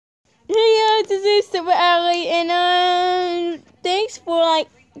this is Super Ellie, and thanks for like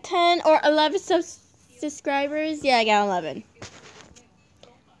 10 or 11 subscribers. Yeah, I got 11.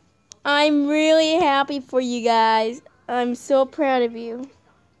 I'm really happy for you guys. I'm so proud of you.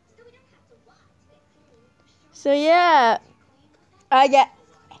 So yeah, I got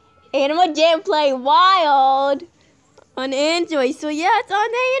Animal Jam Play Wild on Android. So yeah, it's on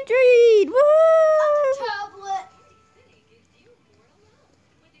Android. Woo! Tablet.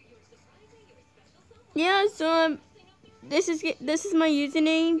 Yeah, so this is my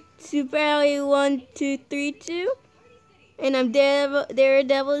username, SuperAllie1232, and I'm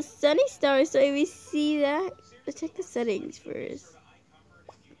Daredevil Sunny Star. So if you see that, let's check the settings first.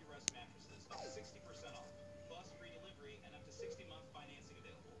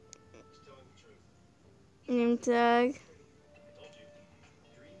 Name tag.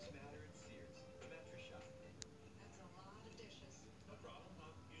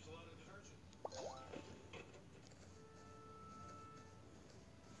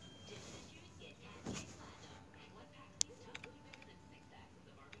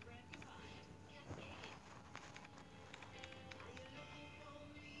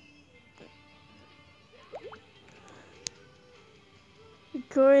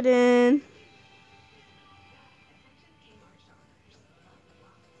 Recording.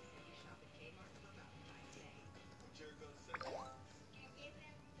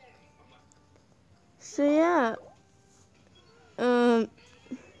 So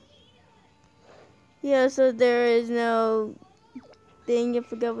yeah, so there is no thing, I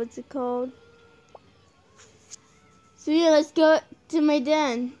forgot what's it called. So yeah, let's go to my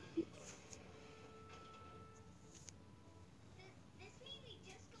den.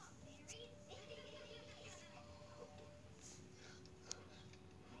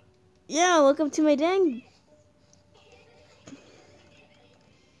 Yeah, welcome to my den.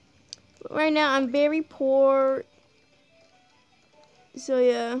 Right now I'm very poor. So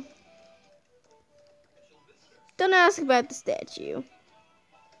yeah. Don't ask about the statue.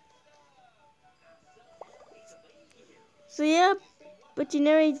 So yeah, but you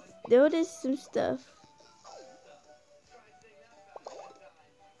never noticed some stuff.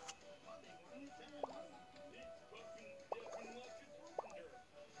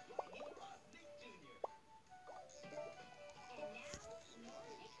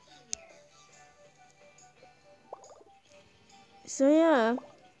 So yeah.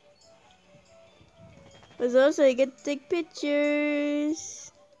 But also you get to take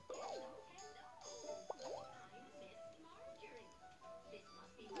pictures.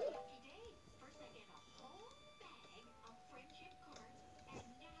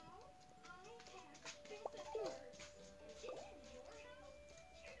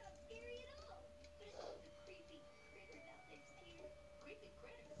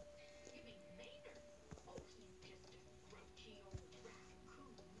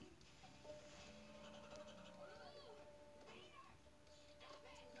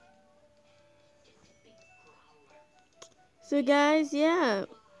 So guys, yeah.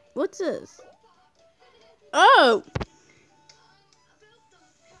 What's this? Oh!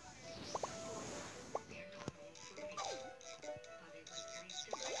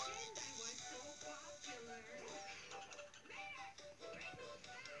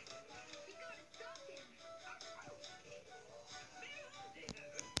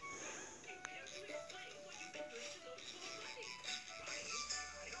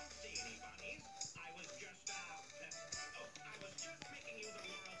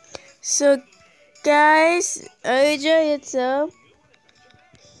 So guys, enjoy it. So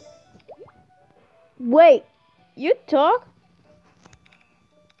wait, you talk?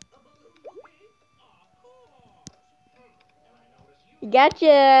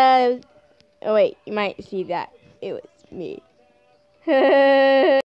 Gotcha. Oh wait, you might see that. It was me.